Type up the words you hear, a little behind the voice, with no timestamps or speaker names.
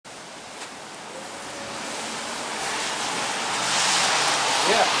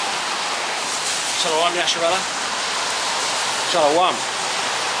Shalom Yasharala. Shalom.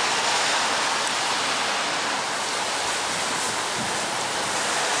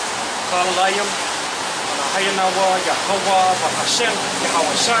 Kalayim. Yahawah, Yahawah, Bahasham,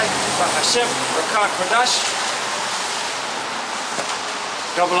 Yawashi, Bahasham, Rawchaa, Qadash.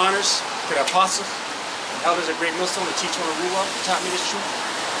 Double honors to the apostles, elders of great Muslim, the teacher of Rawchaa, who taught me this truth.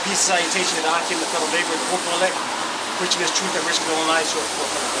 Peace and salutation to the Ahtha, the fellow labor, the hopeful elect, preaching this truth that risks their own lives to a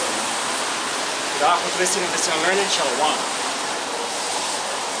forefront of glory. To the Ahtha listening and learning, shalom.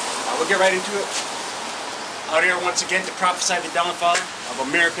 We'll get right into it. Out here once again to prophesy the downfall of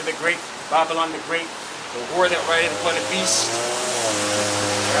America the Great, Babylon the Great, the war that rideth upon the beast,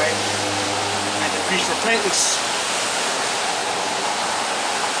 right? And to preach repentance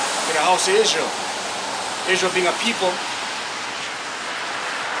to the house of Israel. Israel being a people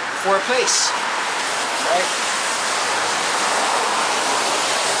for a place, right?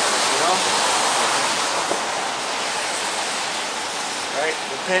 You know? Right?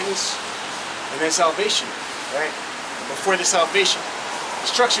 Repentance and then salvation, right? And before the salvation,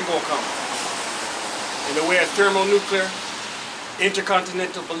 destruction gonna come. In the way of thermonuclear,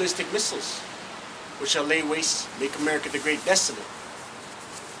 intercontinental ballistic missiles, which shall lay waste, make America the Great desolate.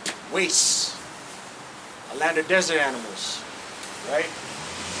 Waste. A land of desert animals. Right?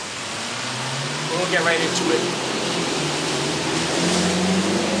 We'll get right into it.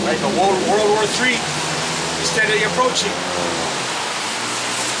 Right? The World War III is steadily approaching.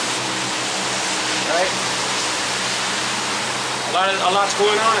 Right? A lot's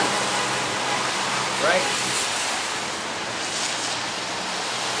going on. Right?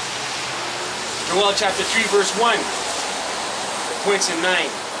 Joel chapter 3 verse 1. It points in 9.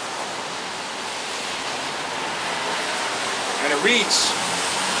 And it reads,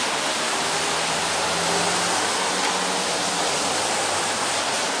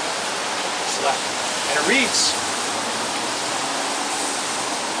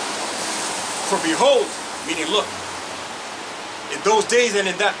 for behold, meaning look, in those days and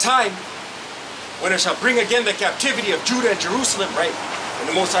in that time, when I shall bring again the captivity of Judah and Jerusalem, right? When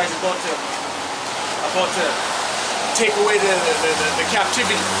the Most High is about to take away the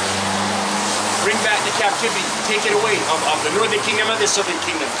captivity, bring back the captivity, take it away of the northern kingdom and the southern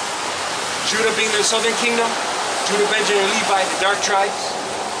kingdom. Judah being the southern kingdom, Judah, Benjamin, and Levi, the dark tribes.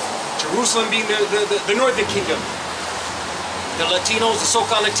 Jerusalem being the northern kingdom. The Latinos, the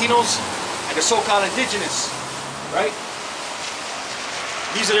so-called Latinos, and the so-called indigenous, right?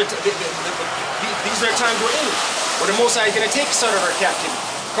 These are the times we're in, where the Most High is going to take us out of our captivity.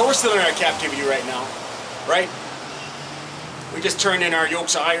 Because we're still in our captivity right now, right? We just turned in our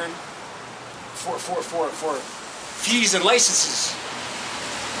yokes of iron for fees and licenses,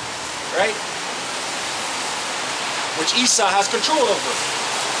 right? Which Esau has control over.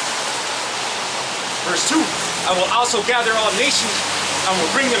 Verse 2, I will also gather all nations and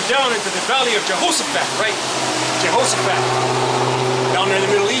will bring them down into the valley of Jehoshaphat, right? Jehoshaphat. Down there in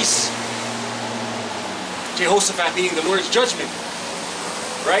the Middle East, Jehoshaphat being the Lord's judgment,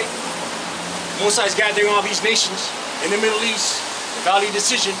 right? Mosiah is gathering all these nations in the Middle East, the Valley of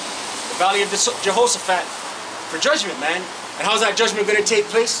Decision, the Valley of Jehoshaphat, for judgment, man. And how's that judgment going to take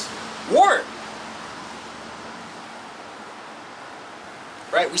place? War,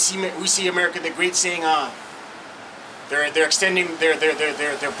 right? We see America the Great saying, they're extending,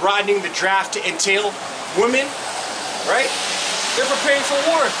 they're broadening the draft to entail women, right? They're preparing for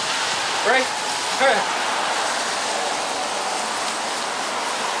war, right?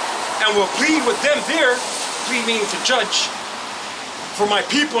 And we'll plead with them there, plead meaning to judge, for my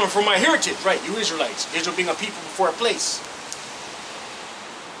people and for my heritage, right? You Israelites, Israel being a people before a place,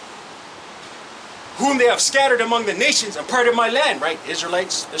 whom they have scattered among the nations and part of my land, right?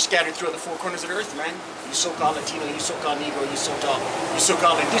 Israelites, they're scattered throughout the four corners of the earth, man. You so-called Latino, you so-called Negro, you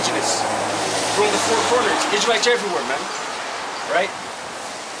so-called indigenous, throughout the four corners, Israelites everywhere, man. Right?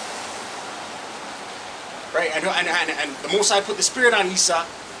 Right? And the Most High put the spirit on Esau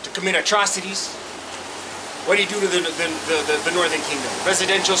to commit atrocities. What did he do to the northern kingdom?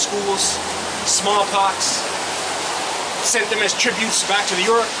 Residential schools, smallpox, sent them as tributes back to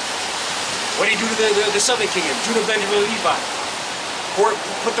Europe. What did he do to the southern kingdom? Judah, Benjamin, and Levi.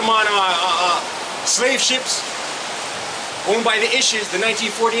 Put them on slave ships owned by the Ishes, the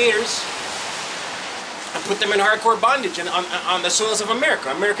 1948ers. And put them in hardcore bondage on the soils of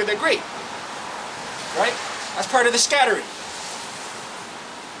America, America the Great. Right? That's part of the scattering.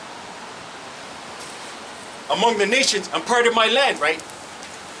 Among the nations, I'm part of my land, right?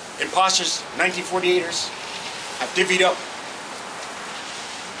 Imposters, 1948ers, have divvied up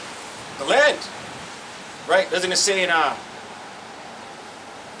the land. Right? Doesn't it say in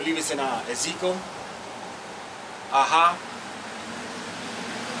believe it's in Ezekiel.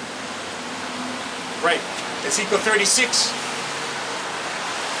 Right. Ezekiel 36,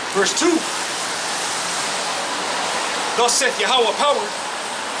 verse 2. Thus saith Yahawah power,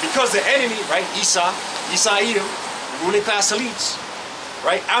 because the enemy, right, Esau, Edom, the ruling class elites,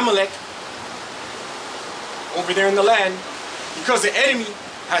 right, Amalek, over there in the land, because the enemy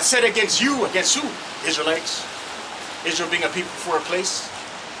has said against you, against who? Israelites. Israel being a people for a place.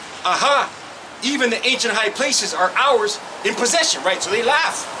 Even the ancient high places are ours in possession, right? So they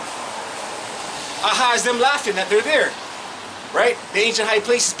laugh. Is them laughing that they're there, right? The ancient high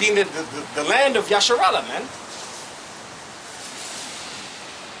places being the land of Yasharallah, man.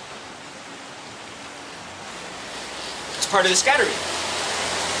 It's part of the scattering.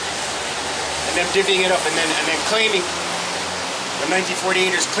 And them divvying it up and then claiming, the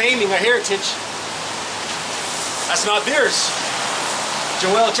 1948ers claiming a heritage that's not theirs.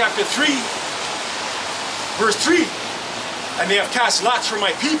 Joel chapter 3, verse 3. And they have cast lots for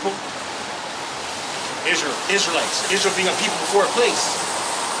my people. Israelites. Israel being a people before a place.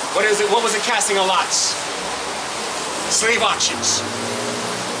 What is it? What was it casting of lots? Slave auctions.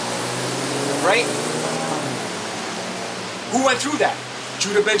 Right? Who went through that?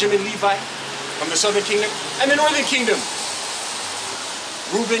 Judah, Benjamin, Levi from the southern kingdom and the northern kingdom.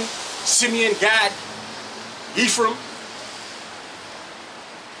 Reuben, Simeon, Gad, Ephraim.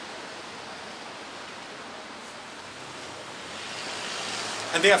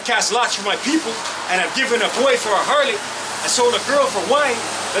 And they have cast lots for my people, and have given a boy for a harlot, and sold a girl for wine,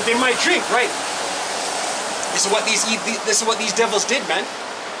 that they might drink. Right? This is what these devils did, man.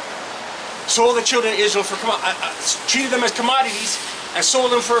 Sold the children of Israel for treated them as commodities, and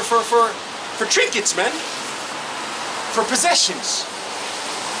sold them for trinkets, man. For possessions.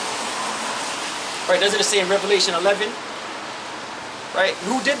 Right? Doesn't it say in Revelation 11? Right?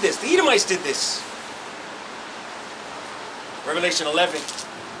 Who did this? The Edomites did this. Revelation 11,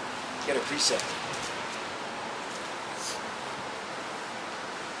 get a precept.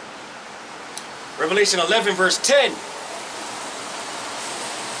 Revelation 11, verse 10.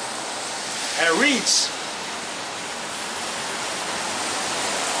 And it reads,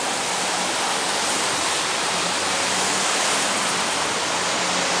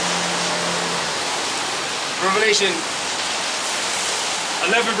 Revelation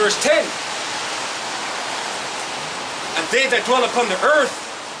 11, verse 10. And they that dwell upon the earth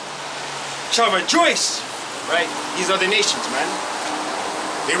shall rejoice. Right? These are the nations, man.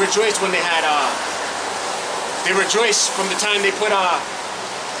 They rejoiced when they had, they rejoiced from the time they put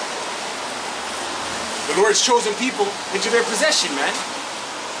the Lord's chosen people into their possession, man.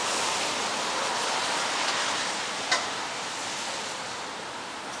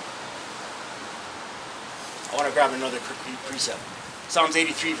 I want to grab another precept. Psalms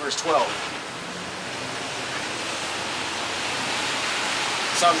 83, verse 12.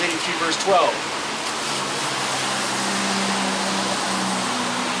 Psalms 83, verse 12.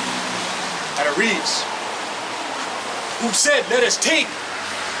 And it reads, who said, let us take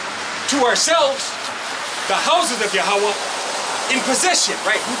to ourselves the houses of Yahawah in possession.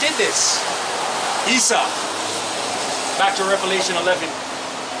 Right? Who did this? Esau. Back to Revelation 11,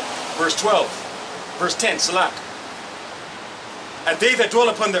 verse 12. Verse 10, Salak. And they that dwell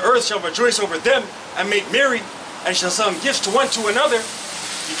upon the earth shall rejoice over them, and make merry, and shall sell gifts to one to another,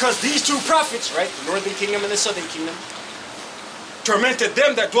 because these two prophets, right, the northern kingdom and the southern kingdom, tormented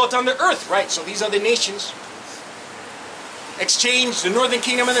them that dwelt on the earth, right? So these are the nations. Exchanged the northern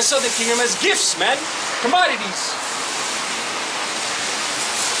kingdom and the southern kingdom as gifts, man. Commodities.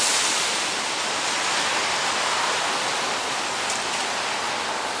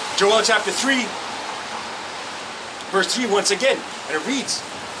 Joel chapter 3, verse 3 once again, and it reads,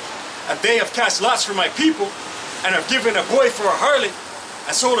 and they have cast lots for my people, and have given a boy for a harlot,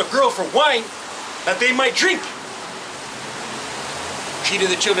 and sold a girl for wine, that they might drink.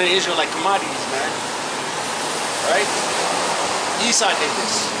 Treated the children of Israel like commodities, man. Right? Esau did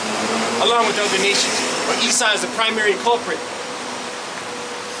this, along with other nations. But Esau is the primary culprit.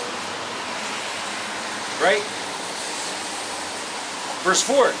 Right? Verse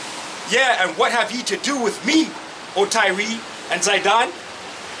 4. Yeah, and what have ye to do with me, O Tyre and Zidon,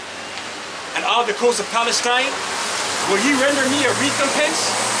 and all the coasts of Palestine? Will ye render me a recompense?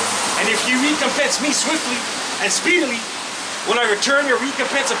 And if ye recompense me swiftly and speedily, will I return your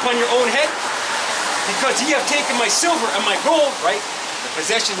recompense upon your own head? Because ye have taken my silver and my gold, right? The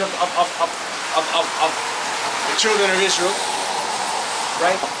possessions of the children of Israel,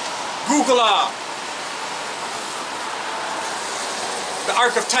 right? Google the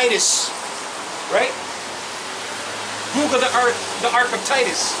Ark of Titus, right? Google the Ark of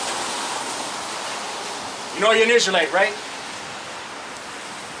Titus. You know you're an Israelite, right?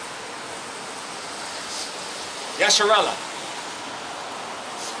 Yasharallah.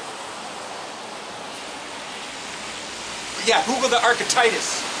 Yeah, Google the Ark of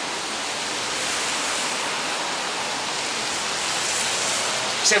Titus.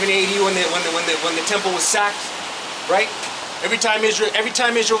 70 AD when the temple was sacked, right? Every time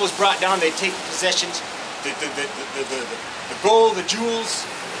Israel was brought down, they'd take possessions, the gold, the jewels,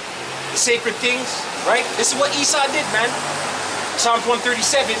 the sacred things, right? This is what Esau did, man. Psalms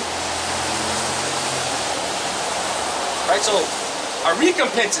 137. Right, so our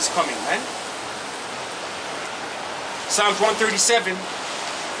recompense is coming, man. Psalms 137,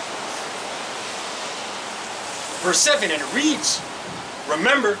 verse 7, and it reads,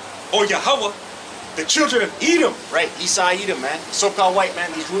 remember, O Yahawah, the children of Edom, right? Esau, Edom, man. So-called white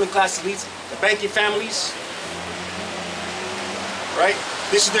man, these ruling class elites, the banking families, right?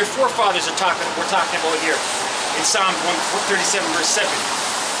 This is their forefathers we're talking about here in Psalm 137, verse 7.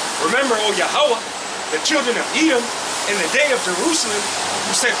 Remember, O Yahawah, the children of Edom, in the day of Jerusalem,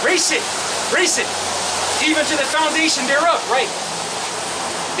 who said, race it, even to the foundation thereof, right?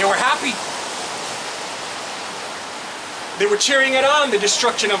 They were happy. They were cheering it on, the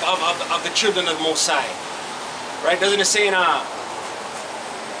destruction of the children of the Most High. Right? Doesn't it say in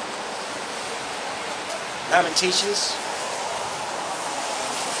Lamentations?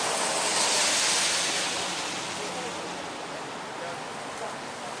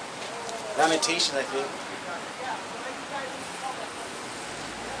 Lamentations, I think.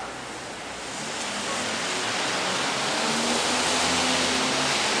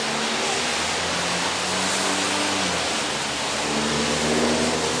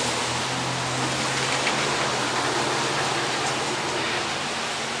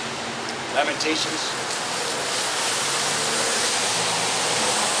 Lamentations.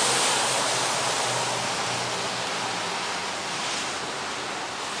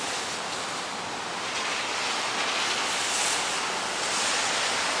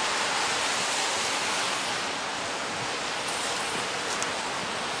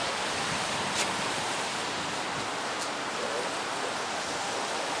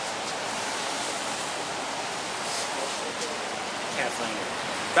 Can't find it.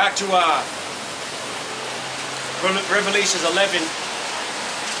 Back to Revelations 11,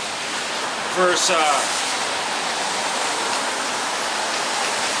 verse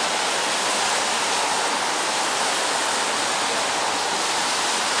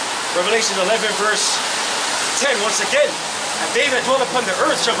Revelation 11, verse 10, once again, and they that dwell upon the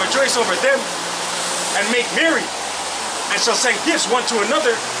earth shall rejoice over them and make merry, and shall send gifts one to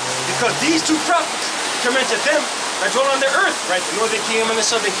another, because these two prophets tormented them that dwell on the earth, right? The northern kingdom and the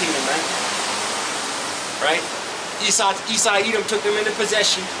southern kingdom, man. Right? Esau, Edom took them into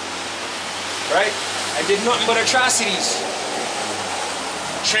possession, right? And did nothing but atrocities.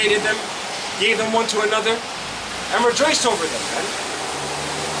 Traded them, gave them one to another, and rejoiced over them, man.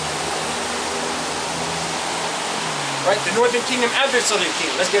 Right? The northern kingdom and the southern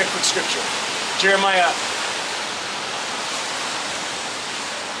kingdom. Let's get a quick scripture. Jeremiah.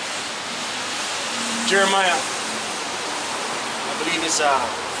 I believe it's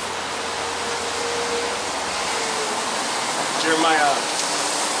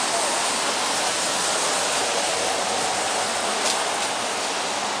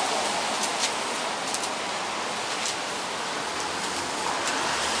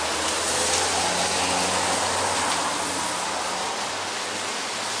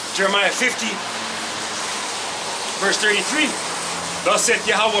Jeremiah 50, verse 33. Thus saith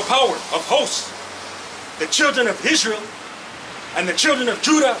Yahawah power of hosts, the children of Israel and the children of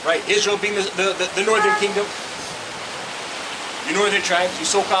Judah, right? Israel being the northern kingdom. You northern tribes, you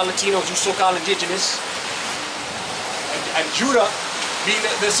so-called Latinos, you so-called indigenous, and Judah being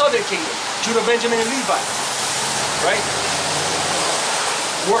the southern kingdom, Judah, Benjamin, and Levi, right?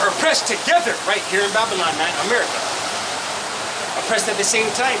 Were oppressed together, right here in Babylon, man, America. Oppressed at the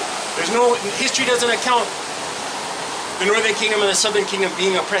same time. There's no, history doesn't account the northern kingdom and the southern kingdom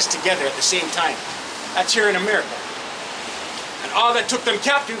being oppressed together at the same time. That's here in America. And all that took them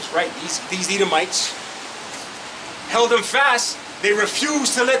captives, right, these Edomites, held them fast. They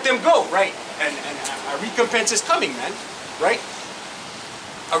refused to let them go, right? And a recompense is coming, man, right?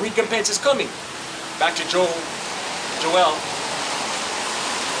 A recompense is coming. Back to Joel,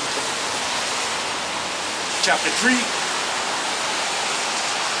 chapter 3,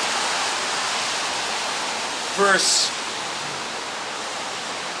 verse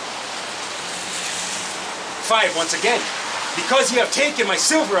 5, once again. Because ye have taken my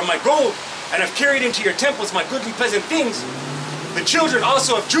silver and my gold, and have carried into your temples my goodly pleasant things, the children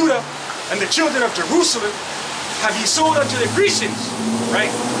also of Judah and the children of Jerusalem have ye sold unto the Grecians,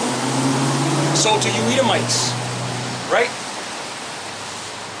 right? Sold to you Edomites, right?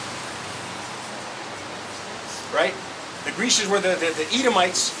 Right? The Grecians were the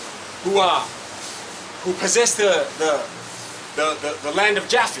Edomites who possessed the land of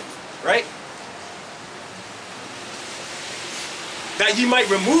Japheth, right? That ye might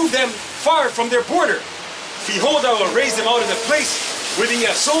remove them far from their border. Behold, I will raise them out of the place whither ye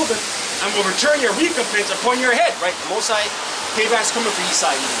have sold them, and will return your recompense upon your head, right? The Most High payback's coming for Esau,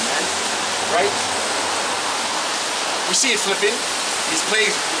 man, right? We see it flipping. These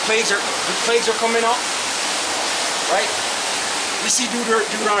plagues are coming out, right? We see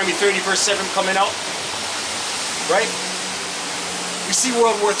Deuteronomy 30 verse 7 coming out, right? We see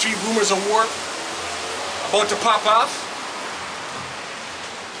World War III, rumors of war about to pop off.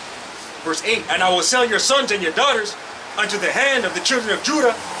 Verse 8, and I will sell your sons and your daughters unto the hand of the children of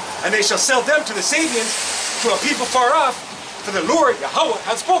Judah, and they shall sell them to the Sabians, to a people far off, for the Lord, Yahawah,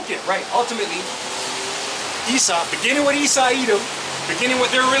 hath spoken, right? Ultimately, Esau, beginning with Esau, Edom, beginning with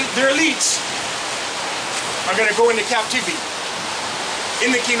their elites, are going to go into captivity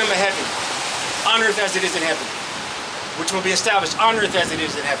in the kingdom of heaven, on earth as it is in heaven, which will be established on earth as it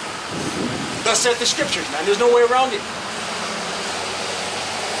is in heaven. Thus saith the scriptures, man. There's no way around it.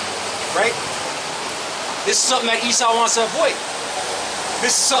 Right? This is something that Esau wants to avoid.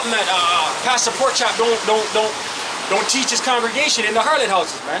 This is something that Pastor Porkchop don't teach his congregation in the harlot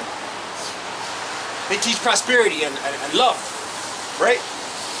houses, man. They teach prosperity and love, right?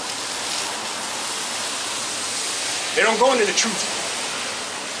 They don't go into the truth.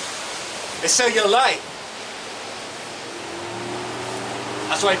 They sell you a lie.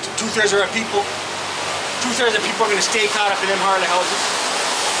 That's why 2/3 of our people, 2/3 of people are going to stay caught up in them harlot houses.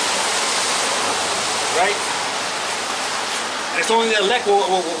 Right? And it's only the elect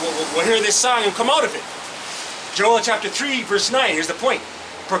will hear this song and come out of it. Joel chapter 3 verse 9, here's the point.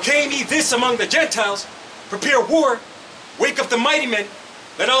 Proclaim ye this among the Gentiles, prepare war, wake up the mighty men,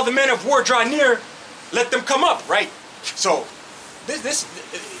 let all the men of war draw near, let them come up, right? So, this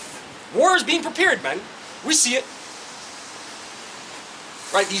war is being prepared, man. We see it.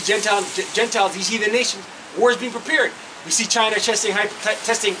 Right, these Gentiles, these heathen nations, war is being prepared. We see China testing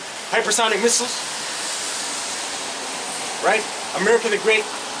hypersonic missiles. Right? America the Great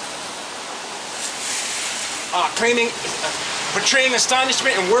portraying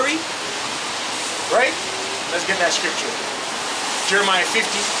astonishment and worry. Right? Let's get that scripture. Jeremiah 50.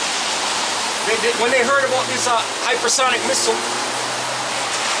 When they heard about this hypersonic missile,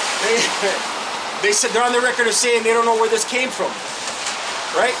 they said they're on the record of saying they don't know where this came from.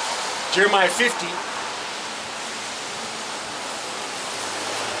 Right? Jeremiah 50.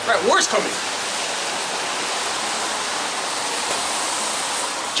 Right, war's coming.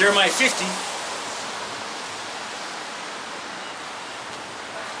 Jeremiah 50.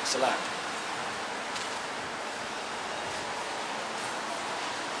 It's a lot.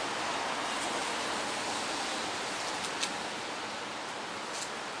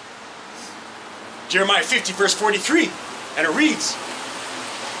 Jeremiah 50 verse 43. And it reads,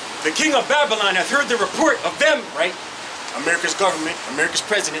 the king of Babylon hath heard the report of them, right? America's government, America's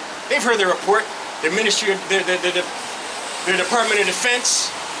president. They've heard the report. Their ministry, their Department of Defense.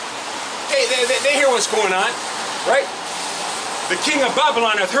 They hear what's going on, right? The king of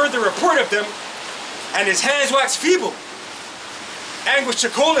Babylon hath heard the report of them, and his hands waxed feeble. Anguish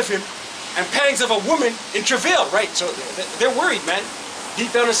took hold of him, and pangs of a woman in travail, right? So they're worried, man.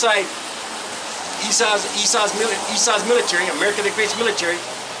 Deep down inside, Esau's military, America the Great's military,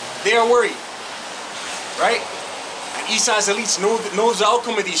 they are worried, right? And Esau's elites knows the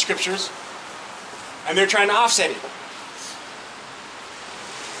outcome of these scriptures, and they're trying to offset it.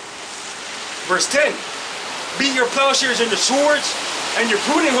 Verse 10, beat your plowshares into swords, and your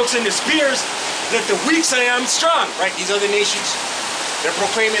pruning hooks into spears, let the weak say I am strong, right? These other nations, they're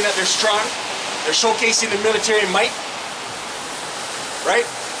proclaiming that they're strong. They're showcasing the military might, right?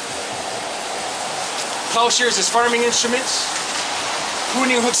 Plowshares is farming instruments.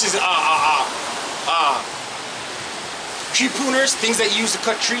 Pruning hooks is tree pruners, things that you use to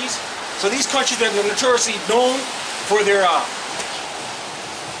cut trees. So these countries are notoriously known for their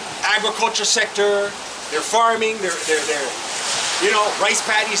agriculture sector, their farming, their rice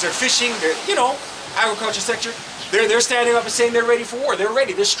paddies, their fishing, their agriculture sector. They're standing up and saying they're ready for war. They're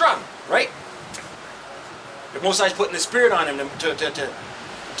ready. They're strong, right? The Most High's putting the spirit on them to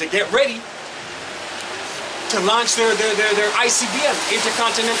get ready to launch their ICBM,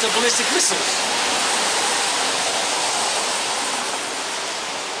 intercontinental ballistic missiles.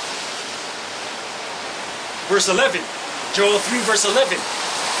 verse 11. Joel 3, verse 11.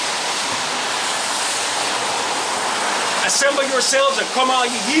 Assemble yourselves and come all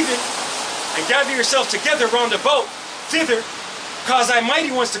ye heathen, and gather yourselves together round about thither, cause thy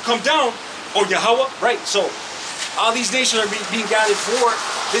mighty ones to come down, O Yahawah. Right, so all these nations are being gathered for war.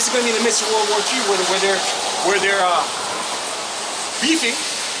 This is going to be in the midst of World War III, where they're beefing,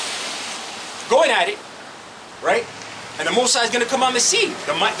 going at it, right? And the Most High is going to come on the scene.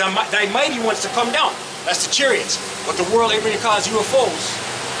 Thy mighty ones to come down. That's the chariots. But the world everybody calls UFOs.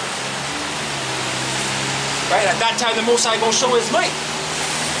 Right? At that time, the Most High going to show his might.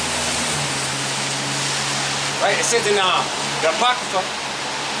 Right? It says in the Apocrypha,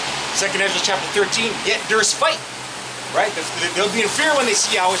 2nd Ezra chapter 13, yet there's fight. Right? They'll be in fear when they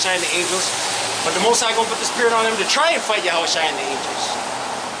see Yawashi and the angels. But the Most High going to put the Spirit on them to try and fight Yawashi and the angels.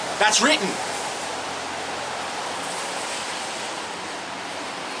 That's written.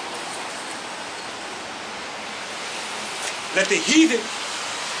 Let the heathen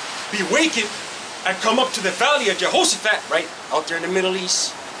be wakened and come up to the valley of Jehoshaphat, right? Out there in the Middle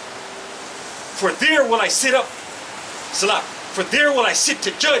East. For there will I sit up, Salah. For there will I sit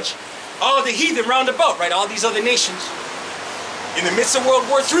to judge all the heathen round about, right? All these other nations. In the midst of World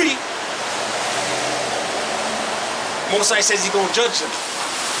War III, Mosai says he's going to judge them.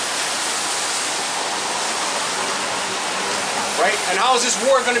 Right? And how is this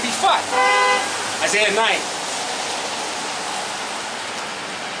war going to be fought? Isaiah 9.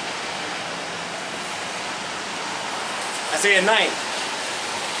 Isaiah 9.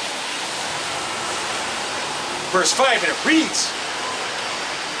 Verse 5, and it reads,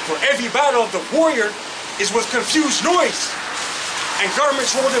 for every battle of the warrior is with confused noise, and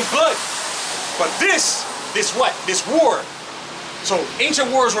garments rolled in blood. But this what? This war. So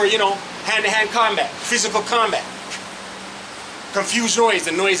ancient wars were, you know, hand-to-hand combat, physical combat. Confused noise,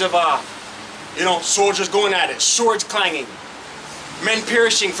 the noise of, you know, soldiers going at it, swords clanging, men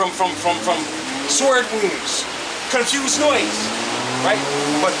perishing from sword wounds, confused noise, right?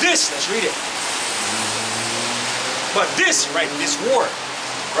 But this, let's read it. But this, right, this war,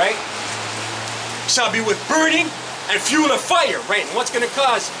 right, shall be with burning and fuel of fire, right? And what's going to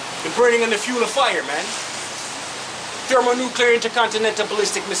cause the burning and the fuel of fire, man? Thermonuclear intercontinental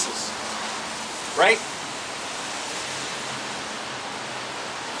ballistic missiles, right?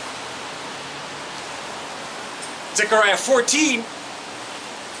 Zechariah 14,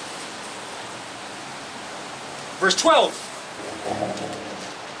 verse 12.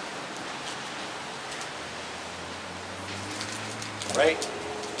 Right?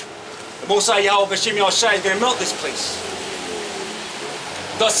 The Most High Yahawah Bahasham Yawashi is going to melt this place.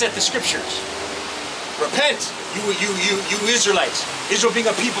 Thus saith the scriptures. Repent, you Israelites. Israel being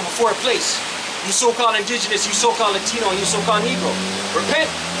a people before a place. You so-called indigenous, you so-called Latino, and you so-called Negro. Repent,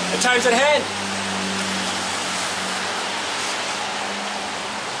 the time's at hand.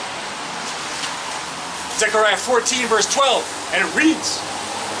 Zechariah 14, verse 12, and it reads,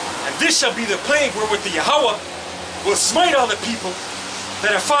 and this shall be the plague wherewith the Yahawah will smite all the people that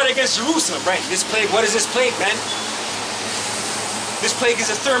have fought against Jerusalem. Right, this plague, what is this plague, man? This plague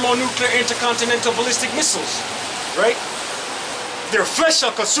is a thermonuclear intercontinental ballistic missiles, right? Their flesh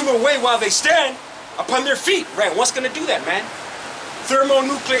shall consume away while they stand upon their feet. Right, what's going to do that, man?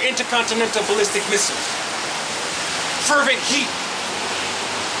 Thermonuclear intercontinental ballistic missiles. Fervent heat.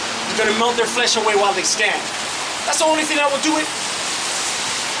 It's going to melt their flesh away while they stand. That's the only thing that will do it.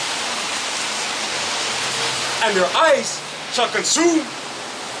 And their eyes shall consume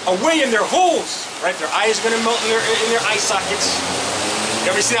away in their holes. Right? Their eyes are going to melt in their eye sockets.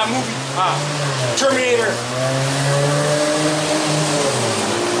 You ever see that movie? Terminator.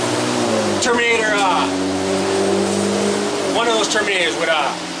 One of those Terminators with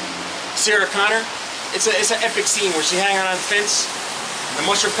Sarah Connor. It's an epic scene where she's hanging on the fence. The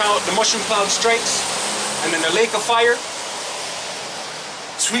mushroom cloud strikes, and then the lake of fire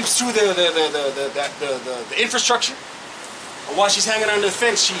sweeps through the infrastructure. And while she's hanging on the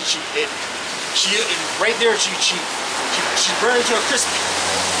fence, she right there she burns to a crisp.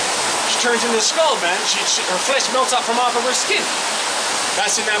 She turns into a skull, man. Her flesh melts out from off of her skin.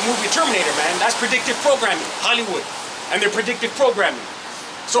 That's in that movie Terminator, man. That's predictive programming, Hollywood, and their predictive programming.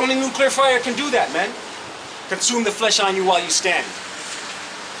 So only nuclear fire can do that, man. Consume the flesh on you while you stand.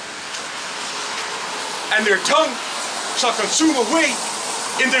 And their tongue shall consume away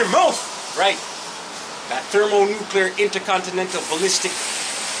in their mouth. Right. That thermonuclear intercontinental ballistic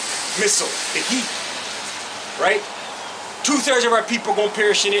missile, the heat. Right? 2/3 of our people are going to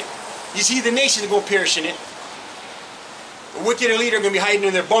perish in it. You see, the nations are going to perish in it. The wicked elite are going to be hiding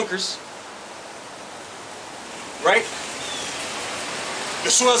in their bunkers. Right?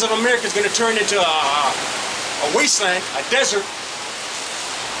 The soils of America is going to turn into a wasteland, a desert.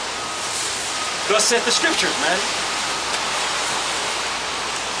 Thus saith the scriptures, man.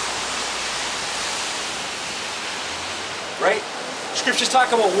 Right? Scriptures talk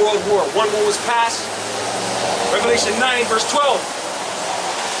about World War. One war was past. Revelation 9, verse 12.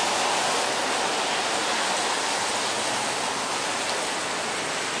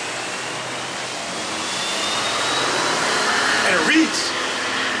 And it reads,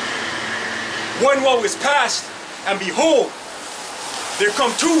 one woe is past, and behold, there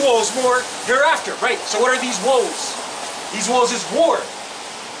come two woes more hereafter. Right? So what are these woes? These woes is war.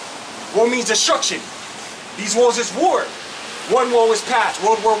 Woe means destruction. These woes is war. One woe is past.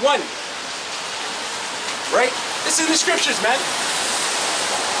 World War I. Right? This is in the scriptures, man.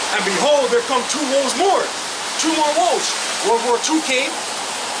 And behold, there come two woes more. Two more woes. World War II came.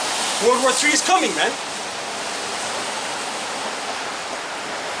 World War III is coming, man.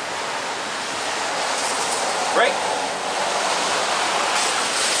 Right?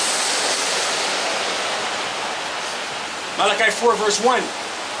 Malachi 4, verse 1.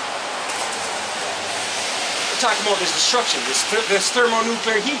 We're talking about this destruction, this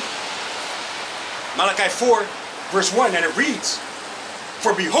thermonuclear heat. Malachi 4, verse 1, and it reads,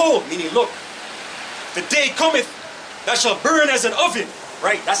 for behold, meaning look, the day cometh that shall burn as an oven.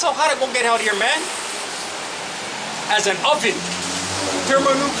 Right? That's how hot it won't get out here, man. As an oven.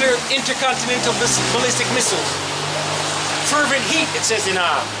 Thermonuclear intercontinental ballistic missiles. Fervent heat, it says in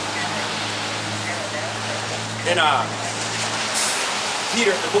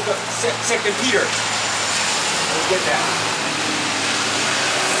Peter, the book of 2 Peter. Let's get that.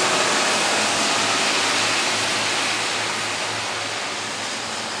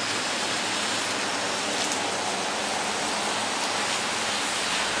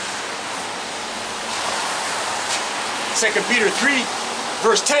 Second Peter 3,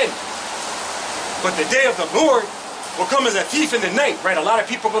 verse 10. But the day of the Lord will come as a thief in the night. Right? A lot of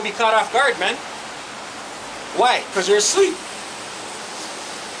people are going to be caught off guard, man. Why? Because they're asleep.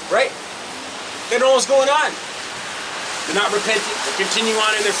 Right? They don't know what's going on. They're not repenting. They continue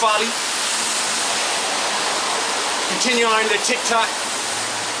on in their folly. Continue on in their TikTok.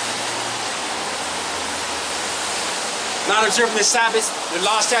 Not observing the Sabbath, the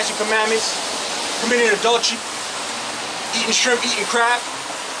law, statute, commandments. Committing adultery. Eating shrimp, eating crab.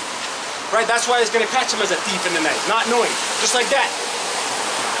 Right? That's why it's going to catch them as a thief in the night. Not knowing. Just like that.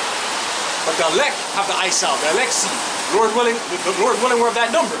 But the elect have the eyes out. The elect see. Lord willing, we're of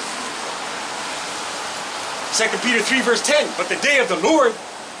that number. 2 Peter 3, verse 10. But the day of the Lord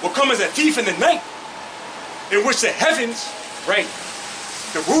will come as a thief in the night, in which the heavens, right,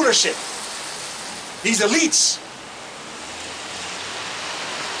 the rulership, these elites,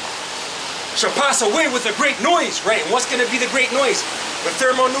 shall pass away with a great noise. Right? And what's going to be the great noise? The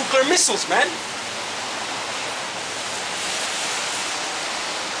thermonuclear missiles, man.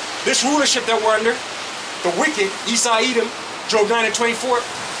 This rulership that we're under, the wicked, Esau, Edom, Job 9 and 24,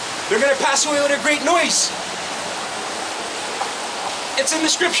 they're going to pass away with a great noise. It's in the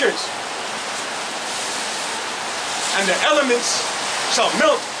scriptures. And the elements shall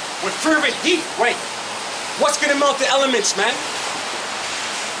melt with fervent heat. Right. What's going to melt the elements, man?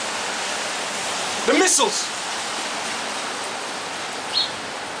 The missiles.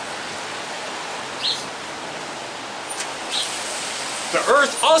 The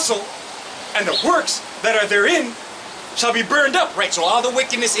earth also, and the works that are therein, shall be burned up. Right, so all the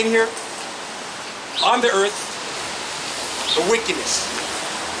wickedness in here, on the earth, the wickedness.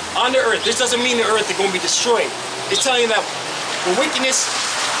 On the earth, this doesn't mean the earth is going to be destroyed. It's telling you that the wickedness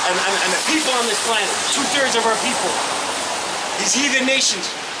and the people on this planet, 2/3 of our people, these heathen nations,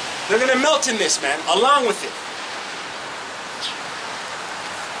 they're going to melt in this, man, along with it.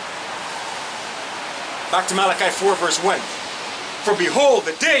 Back to Malachi 4, verse 1. For behold,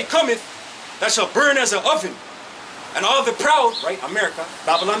 the day cometh that shall burn as an oven, and all the proud, right, America,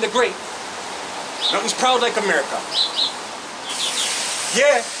 Babylon the Great, nothing's proud like America.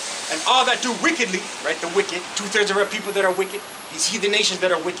 Yeah, and all that do wickedly, right, the wicked, 2/3 of our people that are wicked, these heathen nations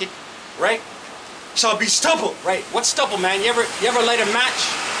that are wicked, right, shall be stubble, right? What's stubble, man? You ever light a match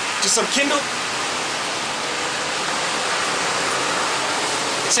to some kindle?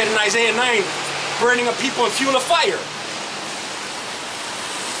 It said in Isaiah 9, burning of people and fuel of fire.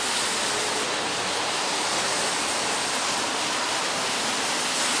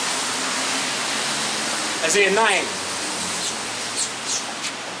 Isaiah 9.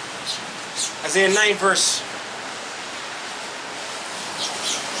 Isaiah 9 verse.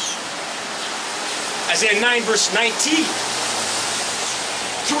 Isaiah 9 verse 19.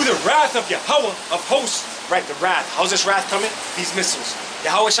 Through the wrath of Yahawah of hosts. Right, the wrath. How's this wrath coming? These missiles.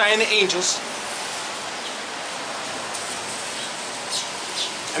 Yawashi and the angels.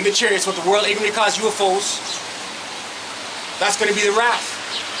 and the chariots, what the world ignorantly calls UFOs, that's going to be the wrath.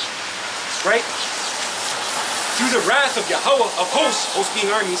 Right? Through the wrath of Yahawah, of hosts being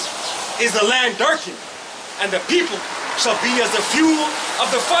armies, is the land darkened, and the people shall be as the fuel of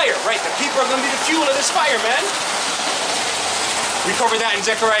the fire. Right? The people are going to be the fuel of this fire, man. We cover that in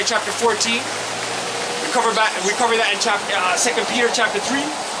Zechariah chapter 14. We cover that in 2 Peter chapter 3.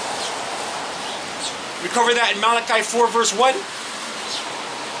 We cover that in Malachi 4 verse 1.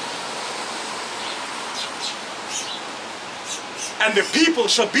 And the people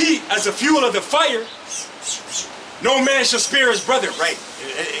shall be as the fuel of the fire. No man shall spare his brother. Right?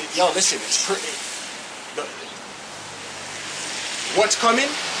 Yo, listen. What's coming?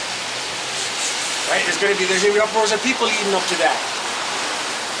 Right? There's gonna be uproars of people leading up to that.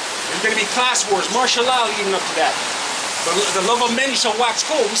 There's gonna be class wars, martial law leading up to that. The love of many shall wax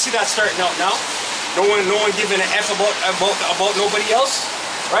cold. We see that starting out now. No one giving an F about nobody else.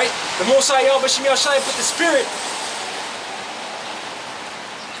 Right? The Most High Yawashi put the spirit.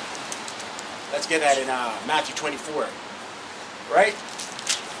 Let's get that in Matthew 24. Right?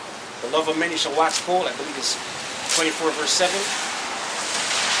 The love of many shall wax cold. I believe it's 24 verse 7.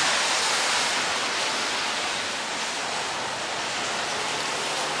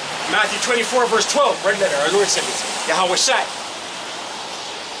 Matthew 24 verse 12. Red letter. Our Lord said this. Yawashi.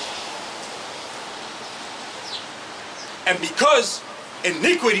 And because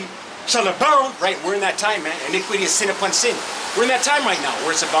iniquity shall abound. Right? We're in that time, man. Iniquity is sin upon sin. We're in that time right now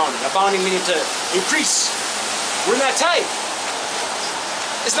where it's abounding. Abounding meaning to increase. We're in that time.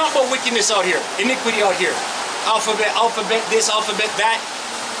 It's not about wickedness out here. Iniquity out here. Alphabet this, alphabet that.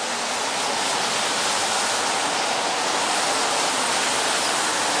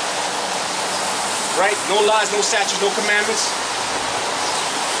 Right? No laws, no statutes, no commandments.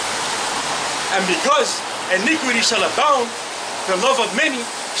 And because iniquity shall abound, the love of many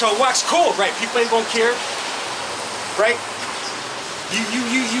shall wax cold. Right? People ain't gonna care. Right?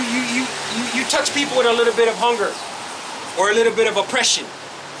 You touch people with a little bit of hunger or a little bit of oppression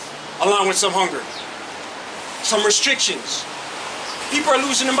along with some hunger, some restrictions. People are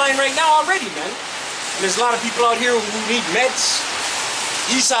losing their mind right now already, man. And there's a lot of people out here who need meds,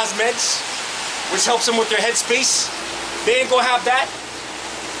 Esau's meds, which helps them with their headspace. They ain't gonna have that.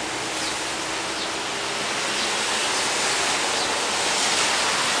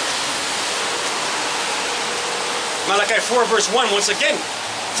 Malachi 4 verse 1 once again.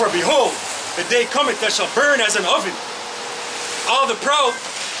 For behold, the day cometh that shall burn as an oven. All the proud,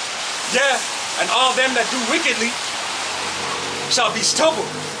 yeah, and all them that do wickedly shall be stubble.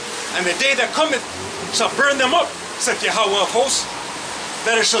 And the day that cometh shall burn them up, saith Yahawah of hosts,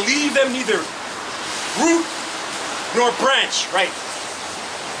 that it shall leave them neither root nor branch. Right?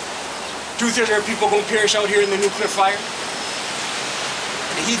 Truth is, there are people going to perish out here in the nuclear fire.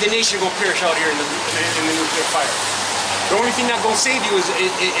 The heathen nation going to perish out here in the nuclear fire. The only thing that's going to save you is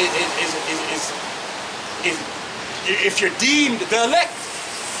if you're deemed the elect,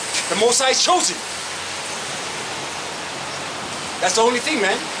 the Most High's chosen. That's the only thing,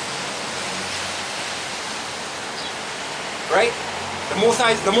 man. Right? The Most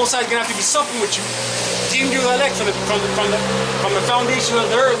High's gonna have to be something with you. Deemed you the elect from the foundation of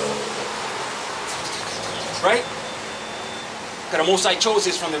the earth. Right? Because the Most High chose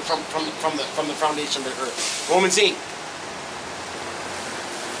this from the foundation of the earth. Romans 8.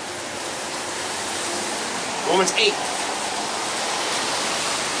 Romans 8.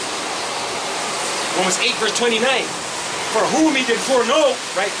 Romans 8 verse 29. For whom he did foreknow,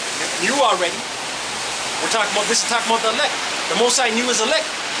 right? Knew already. We're talking about this. Is talking about the elect. The Most High knew his elect.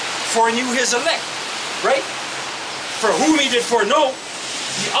 Foreknew his elect, right? For whom he did foreknow,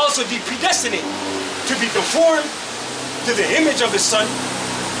 he also did predestinate to be conformed to the image of his Son,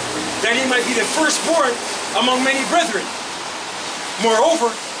 that he might be the firstborn among many brethren.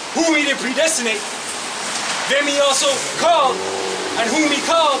 Moreover, whom he did predestinate, them he also called, and whom he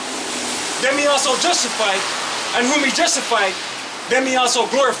called, them he also justified, and whom he justified, them he also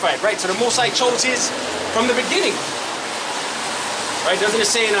glorified. Right? So the Most High chose his from the beginning. Right? Doesn't it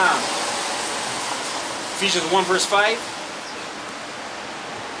say in Ephesians 1 verse 5?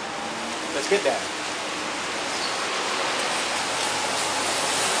 Let's get that.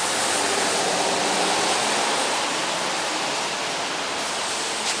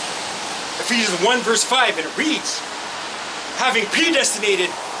 Ephesians 1 verse 5, and it reads, having predestinated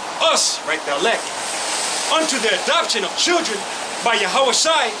us, right, the elect, unto the adoption of children by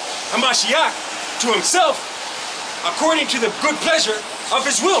Yawashi and Mashiach to himself, according to the good pleasure of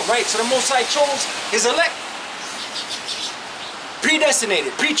his will. Right? So the Most High chose his elect.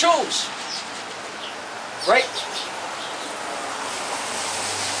 Predestinated, pre-chose. Right?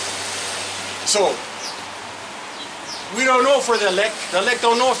 So, we don't know if we're the elect. The elect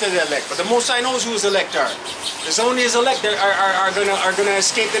don't know if they're the elect. But the Most High knows who his elect are. It's only his elect that are gonna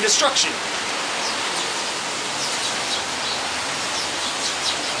escape the destruction.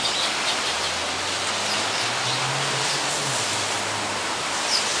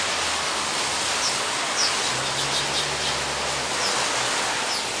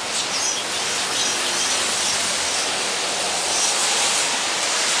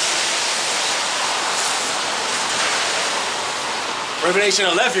 Revelation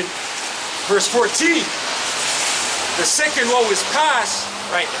 11, verse 14. The second woe is past,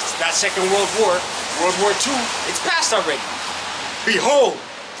 right? That second World War, World War II, it's past already. Behold,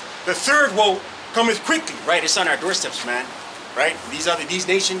 the third woe cometh quickly, right? It's on our doorsteps, man, right? These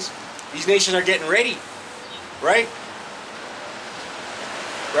nations are getting ready, right?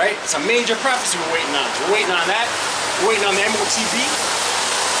 Right? It's a major prophecy we're waiting on. We're waiting on that. We're waiting on the MOTB,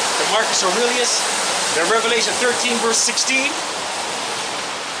 the Marcus Aurelius, the Revelation 13, verse 16.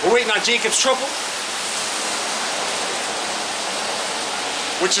 We're waiting on Jacob's trouble,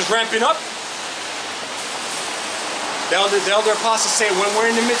 which is ramping up. The elder apostles say, when we're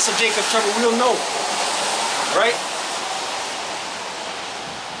in the midst of Jacob's trouble, we'll know. Right?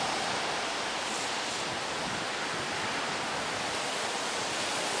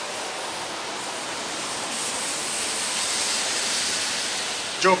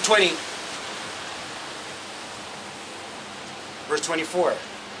 Job 20, verse 24.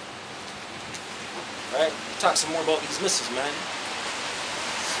 Right? Talk some more about these missiles, man.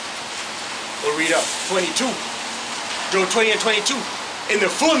 We'll read up. 22. Job 20 and 22. In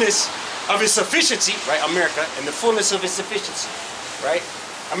the fullness of his sufficiency, right? America, in the fullness of his sufficiency, right?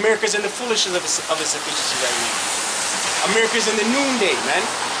 America's in the foolishness of his sufficiency right now. America's in the noonday, man.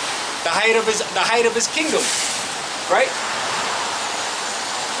 The height of his kingdom, right?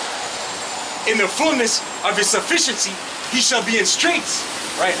 In the fullness of his sufficiency, he shall be in straits,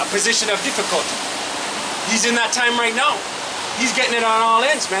 right? A position of difficulty. He's in that time right now. He's getting it on all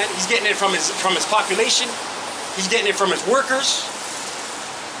ends, man. He's getting it from his population. He's getting it from his workers.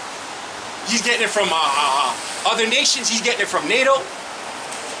 He's getting it from other nations. He's getting it from NATO.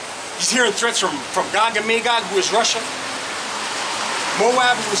 He's hearing threats from Gog and Magog, who is Russia.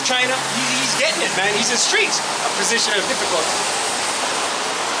 Moab, who is China. He's getting it, man. He's in streets. A position of difficulty.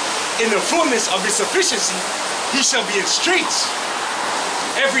 In the fullness of his sufficiency, he shall be in straits.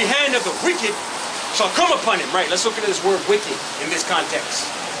 Every hand of the wicked shall come upon him. Right, let's look at this word wicked in this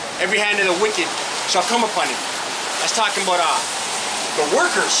context. Every hand of the wicked shall come upon him. That's talking about the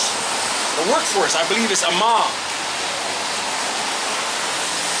workers, the workforce. I believe it's Amal.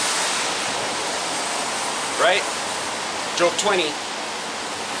 Right? Job 20.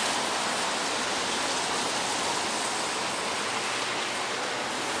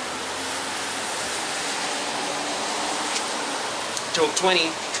 Job 20.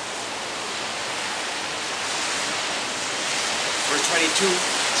 Verse 22,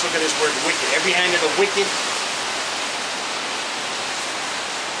 let's look at this word wicked. Every hand of the wicked.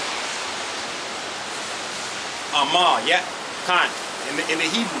 Amah, yeah, Khan, in the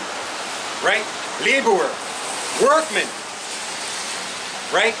Hebrew, right? Laborer, workman,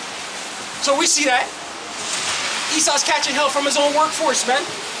 right? So we see that. Esau's catching hell from his own workforce, man.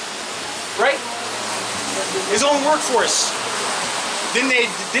 Right? His own workforce. Didn't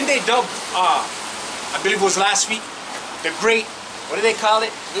they dub, I believe it was last week, the great, what do they call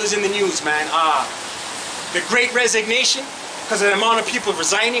it? It was in the news, man. The great resignation, because of the amount of people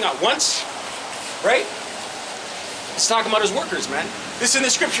resigning at once, right? It's talking about his workers, man. This is in the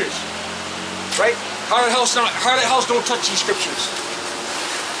scriptures, right? Harlot House don't touch these scriptures.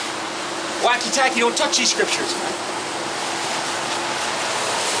 Wacky Tacky don't touch these scriptures, man.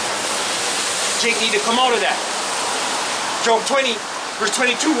 Jake need to come out of that. Job 20, verse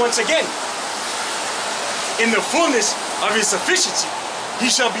 22, once again. In the fullness of his sufficiency, he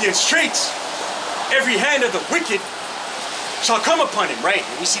shall be in straits. Every hand of the wicked shall come upon him, right?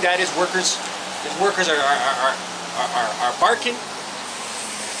 And we see that his workers are barking,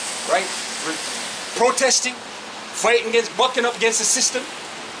 right? Protesting, fighting against, bucking up against the system,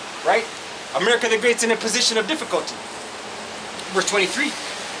 right? America the Great's in a position of difficulty. Verse 23,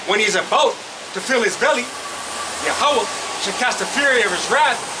 when he is about to fill his belly, Yahawah shall cast the fury of his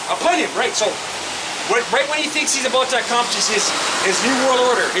wrath upon him, right? So, right when he thinks he's about to accomplish his new world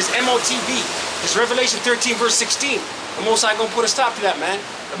order, his MOTB, his Revelation 13 verse 16, the Most High gonna put a stop to that, man.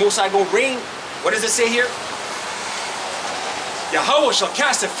 The Most High gonna reign. What does it say here? Yahawah shall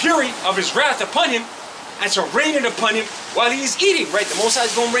cast the fury of his wrath upon him and shall rain it upon him while he is eating, right? The Most High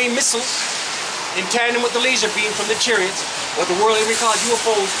is gonna rain missiles in tandem with the laser beam from the chariots, what the world we call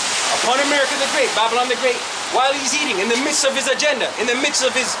UFOs, upon America the Great, Babylon the Great, while he's eating, in the midst of his agenda, in the midst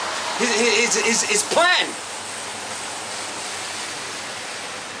of his plan.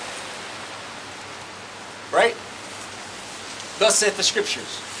 Right? Thus saith the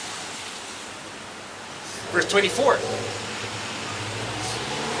scriptures. Verse 24.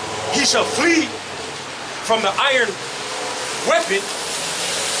 He shall flee from the iron weapon,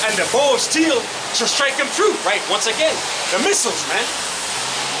 and the bow of steel shall strike him through. Right? Once again, the missiles, man.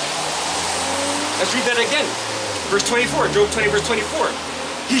 Let's read that again. Verse 24, Job 20, verse 24.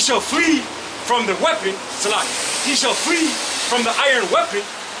 He shall flee from the weapon, Salah. He shall flee from the iron weapon,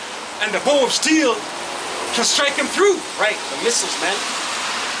 and the bow of steel shall strike him through. Right, the missiles, man.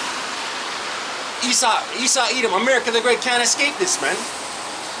 Esau, Edom, America the Great can't escape this, man.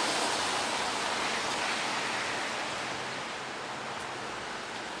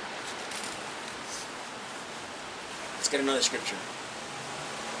 Let's get another scripture.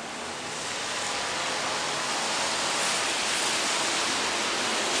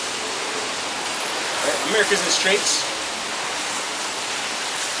 America's in straits.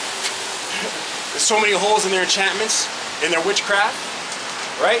 There's so many holes in their enchantments, in their witchcraft,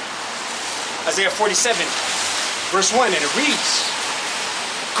 right? Isaiah 47, verse 1, and it reads,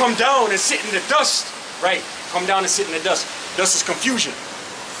 come down and sit in the dust, right? Come down and sit in the dust. Dust is confusion.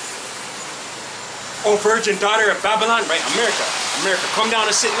 O virgin daughter of Babylon, right? America, come down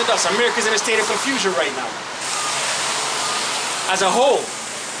and sit in the dust. America's in a state of confusion right now. As a whole,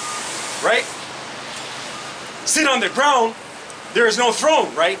 right? Sit on the ground, there is no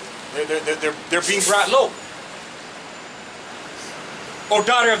throne, right? They're being brought low. O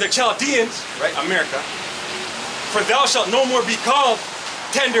daughter of the Chaldeans, right? America, for thou shalt no more be called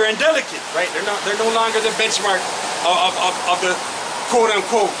tender and delicate, right? They're no longer the benchmark of the quote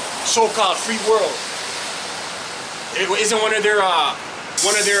unquote so-called free world. It isn't one of their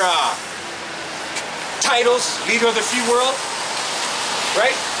titles, leader of the free world,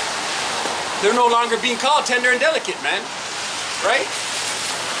 right? They're no longer being called tender and delicate, man. Right?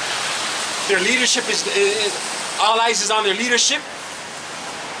 Their leadership is all eyes is on their leadership.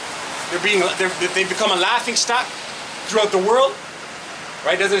 They've become a laughing stock throughout the world.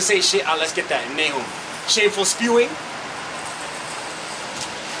 Right? Doesn't it say shit? Let's get that in Nahum. Shameful spewing.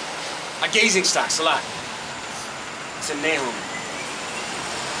 A gazing stock, Salah. It's in Nahum.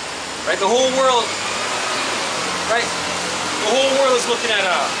 Right? The whole world, right? The whole world is looking at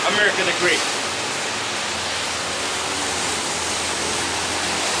America the Great.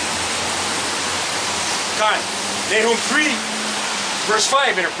 God, Nahum 3, verse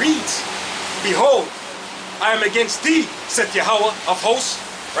 5, and it reads, behold, I am against thee, saith Yahawah of hosts.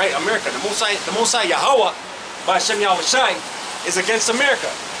 Right, America, the Most High Yahawah, Bahasham Yawashi, is against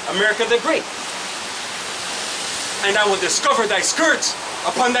America, America the Great. And I will discover thy skirts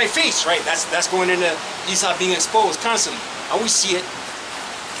upon thy face. Right, that's going into Esau being exposed constantly. And we see it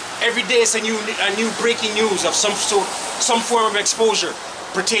every day. It's a new breaking news of some form of exposure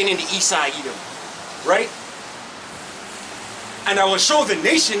pertaining to Esau, Edom, right? And I will show the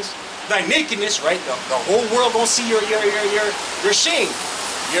nations thy nakedness, right? The whole world gonna see your shame,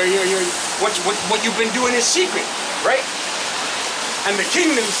 what you've been doing in secret, right? And the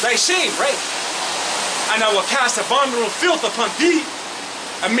kingdoms thy shame, right? And I will cast abominable filth upon thee,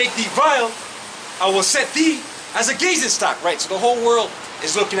 and make thee vile. I will set thee as a gazing stock, right? So the whole world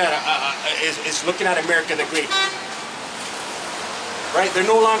is looking at America the Great, right? They're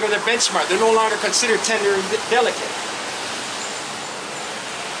no longer the benchmark. They're no longer considered tender and delicate,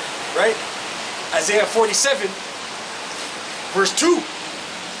 right? Isaiah 47, verse 2.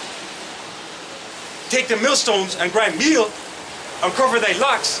 Take the millstones and grind meal, uncover thy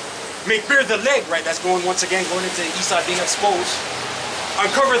locks, make bare the leg, right? That's going once again going into Esau being exposed.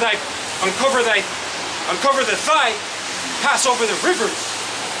 Uncover the thigh, pass over the rivers.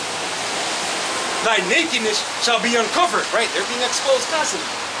 Thy nakedness shall be uncovered, right? They're being exposed constantly.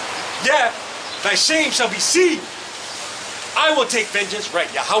 Yeah, thy shame shall be seen. I will take vengeance, right?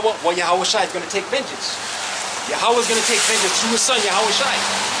 Yahawah, Yawashi is going to take vengeance. Yahawah is going to take vengeance through his son, Yawashi,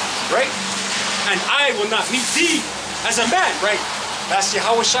 right? And I will not meet thee as a man, right? That's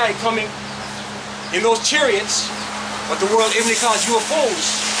Yawashi coming in those chariots, what the world even calls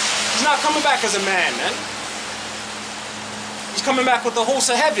UFOs. He's not coming back as a man, man. He's coming back with the hosts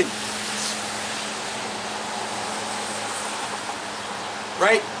of heaven.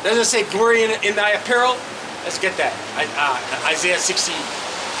 Right? Doesn't it say glory in thy apparel? Let's get that. Isaiah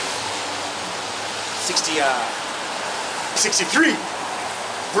 63,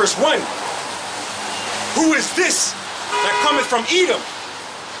 verse 1. Who is this that cometh from Edom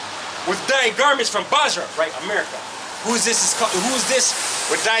with dyed garments from Basra? Right, America. Who is this? Who is this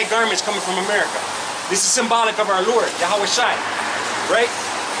with dyed garments coming from America? This is symbolic of our Lord, Yahawashi, right?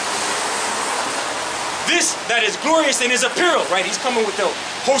 This that is glorious in his apparel, right? He's coming with the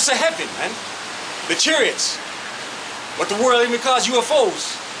hosts of heaven, man. The chariots. What the world even calls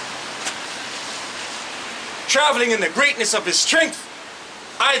UFOs. Traveling in the greatness of his strength.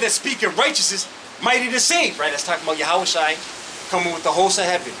 I that speak in righteousness, mighty to save, right? That's talking about Yahawashi coming with the hosts of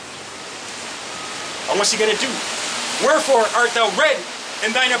heaven. And what's he gonna do? Wherefore art thou red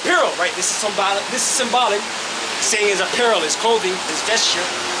in thine apparel, right? This is symbolic, saying his apparel, his clothing, his vesture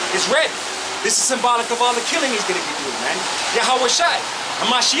is red. This is symbolic of all the killing he's going to be doing, man. Yahawashi,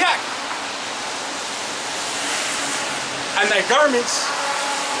 Hamashiach. And thy garments,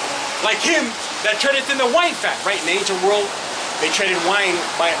 like him that treadeth in the wine fat, right? In the ancient world, they treaded wine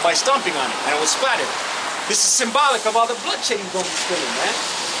by stomping on it, and it was splattered. This is symbolic of all the bloodshed he's going to be spilling, man.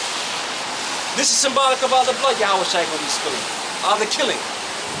 This is symbolic of all the blood Yahawashi is going to be spilling. All the killing.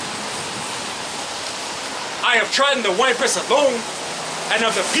 I have trodden the winepress alone, and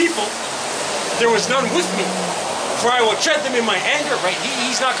of the people there was none with me. For I will tread them in my anger, right?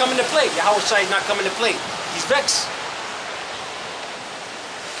 He's not coming to play. Yahawashi is not coming to play. He's vexed.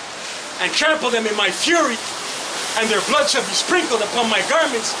 And trample them in my fury, and their blood shall be sprinkled upon my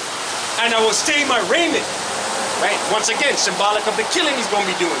garments, and I will stain my raiment. Right? Once again, symbolic of the killing he's going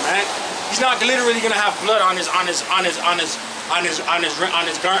to be doing, man. He's not literally going to have blood on his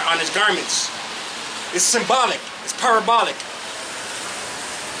garments. It's symbolic. It's parabolic.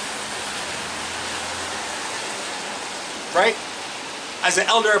 Right? As the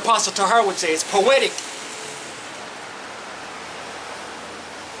elder apostle Tahar would say, it's poetic.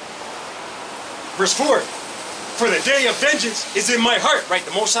 Verse 4. For the day of vengeance is in my heart. Right?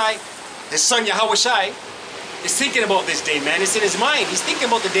 The Most High, his son Yahawashi, is thinking about this day, man. It's in his mind. He's thinking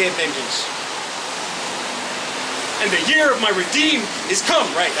about the day of vengeance. And the year of my redeem is come.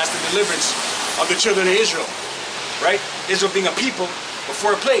 Right? That's the deliverance of the children of Israel. Right? Israel being a people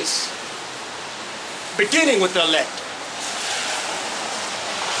before a place. Beginning with the elect.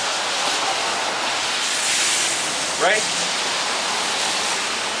 Right?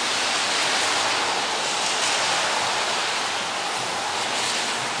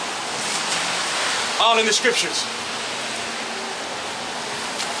 All in the scriptures.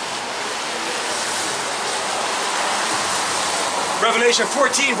 Revelation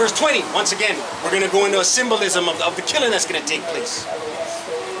 14 verse 20. Once again, we're going to go into a symbolism of the killing that's going to take place.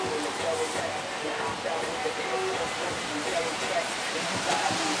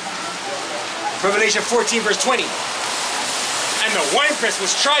 Revelation 14 verse 20. And the winepress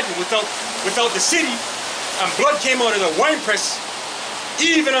was trodden without the city, and blood came out of the winepress,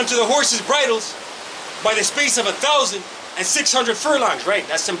 even unto the horses' bridles, by the space of 1,600 furlongs. Right?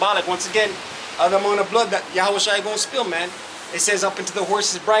 That's symbolic once again of the amount of blood that Yahawashi is going to spill, man. It says up into the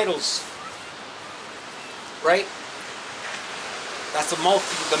horses' bridles. Right? That's the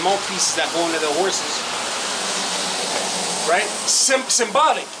mouthpieces that go into the horses. Right?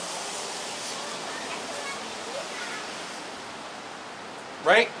 Symbolic.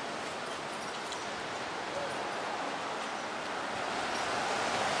 Right?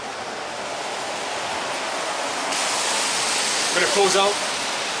 I'm going to close out.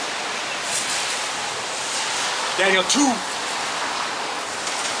 Daniel 2.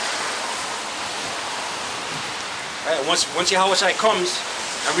 Right, once Yahawashi comes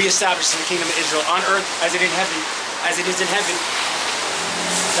and reestablishes the kingdom of Israel on earth as it is in heaven,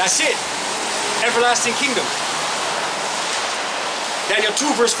 that's it. Everlasting kingdom. Daniel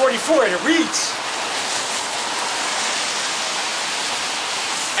 2 verse 44, and it reads,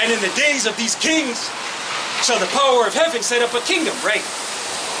 and in the days of these kings shall the power of heaven set up a kingdom. Right?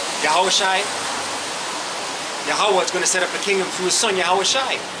 Yahawashi, Yahawah is going to set up a kingdom through his son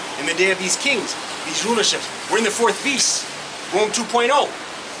Yahawashi. In the day of these kings, these rulerships. We're in the fourth beast, Rome 2.0.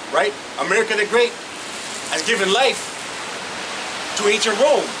 Right? America the Great has given life to ancient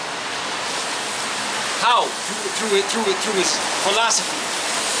Rome. How? Through his philosophy,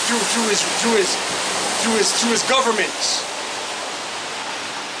 through his governments,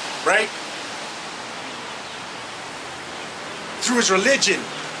 right? Through his religion,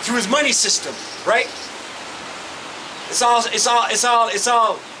 through his money system, right? It's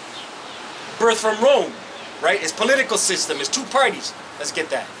all birth from Rome, right? His political system, his two parties. Let's get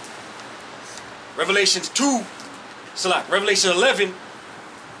that. Revelation 11.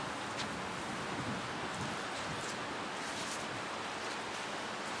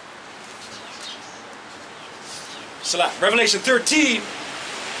 Revelation 13,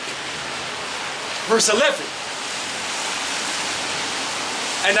 verse 11.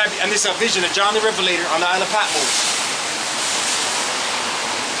 And this is a vision of John the Revelator on the Isle of Patmos.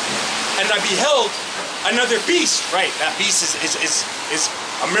 And I beheld another beast. Right, that beast is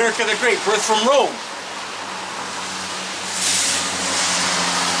America the Great, birth from Rome.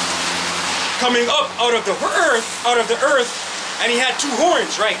 Coming up out of the earth, and he had two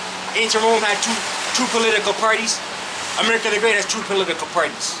horns, right? Ancient Rome had two political parties. America the Great has two political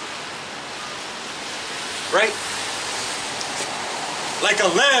parties. Right? Like a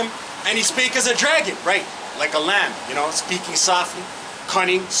lamb, and he spake as a dragon, right? Like a lamb, you know, speaking softly,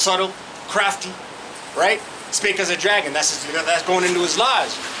 cunning, subtle, crafty, right? Spake as a dragon, that's going into his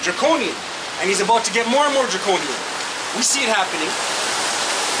laws, draconian. And he's about to get more and more draconian. We see it happening.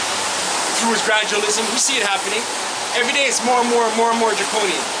 Through his gradualism, we see it happening. Every day it's more and more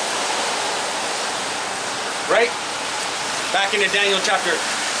draconian. Right? Back into Daniel chapter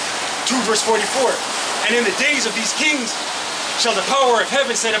 2 verse 44. And in the days of these kings shall the power of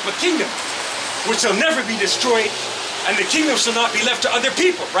heaven set up a kingdom which shall never be destroyed, and the kingdom shall not be left to other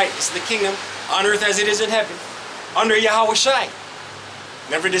people. Right? This is the kingdom on earth as it is in heaven. Under Yawashi.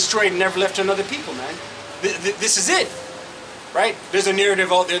 Never destroyed, never left to another people, man. This is it. Right? There's a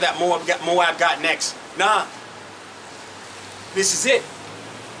narrative out there that Moab got next. Nah. This is it.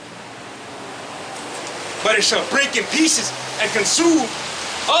 But it shall break in pieces and consume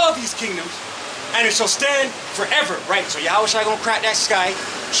all these kingdoms, and it shall stand forever. Right? So Yahushua gonna crack that sky,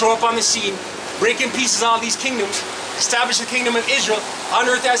 show up on the scene, break in pieces all these kingdoms, establish the kingdom of Israel on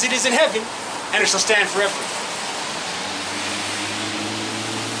earth as it is in heaven, and it shall stand forever.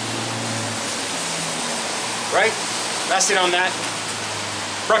 Right? That's it on that.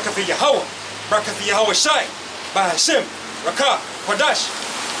 Barak for Yahawah. Barak for Yawashi. Bahasham. Rawchaa. Qadash.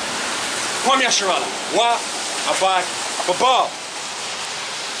 Kwam Yasharala. Wa. Abad. Ababal.